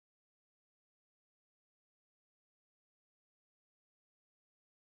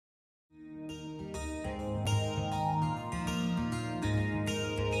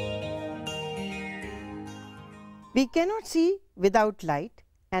We cannot see without light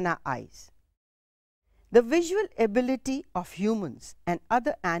and our eyes. The visual ability of humans and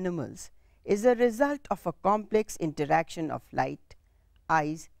other animals is a result of a complex interaction of light,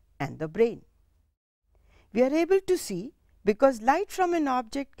 eyes and the brain. We are able to see because light from an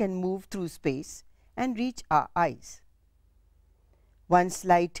object can move through space and reach our eyes. Once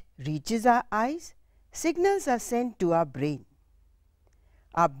light reaches our eyes, signals are sent to our brain.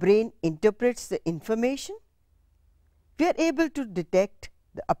 Our brain interprets the information. We are able to detect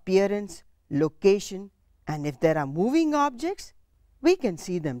the appearance, location, and if there are moving objects, we can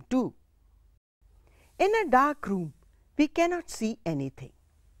see them too. In a dark room, we cannot see anything.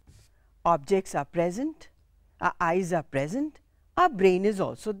 Objects are present, our eyes are present, our brain is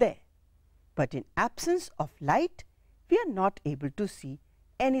also there. But in absence of light, we are not able to see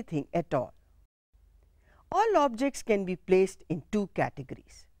anything at all. All objects can be placed in two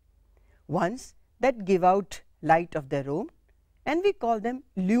categories. Ones that give out light of their own, and we call them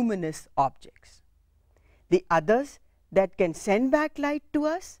luminous objects. The others that can send back light to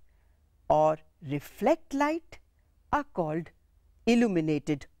us or reflect light are called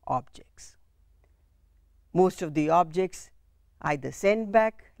illuminated objects. Most of the objects either send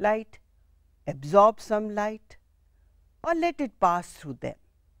back light, absorb some light, or let it pass through them.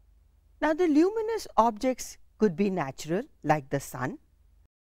 Now, the luminous objects could be natural, like the sun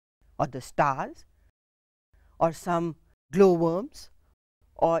or the stars or some glowworms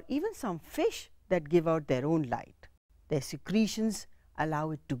or even some fish that give out their own light. Their secretions allow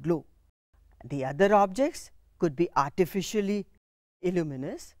it to glow. The other objects could be artificially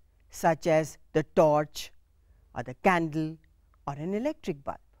illuminous, such as the torch or the candle or an electric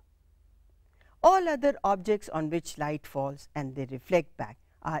bulb. All other objects on which light falls and they reflect back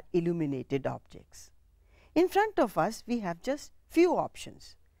are illuminated objects. In front of us, we have just few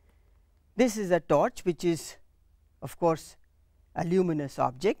options. This is a torch, which is of course a luminous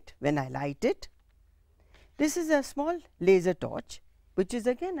object when I light it. This is a small laser torch, which is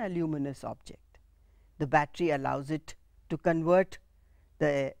again a luminous object. The battery allows it to convert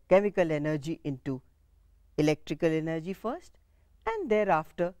the chemical energy into electrical energy first and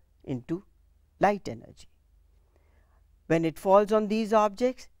thereafter into light energy. When it falls on these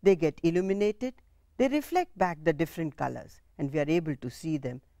objects, they get illuminated, they reflect back the different colors and we are able to see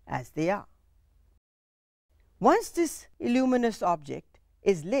them as they are. Once this luminous object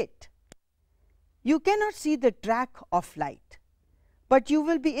is lit, you cannot see the track of light, but you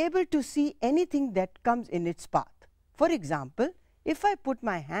will be able to see anything that comes in its path. For example, if I put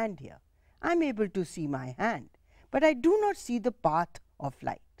my hand here, I am able to see my hand, but I do not see the path of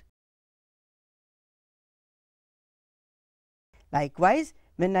light. Likewise,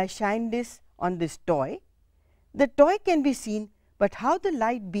 when I shine this on this toy, the toy can be seen, but how the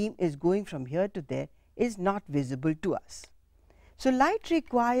light beam is going from here to there is not visible to us. So, light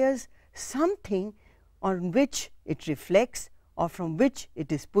requires something on which it reflects or from which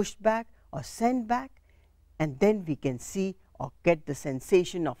it is pushed back or sent back, and then we can see or get the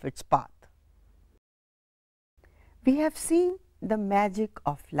sensation of its path. We have seen the magic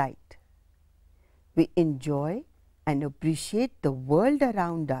of light. We enjoy and appreciate the world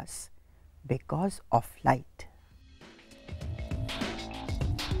around us because of light.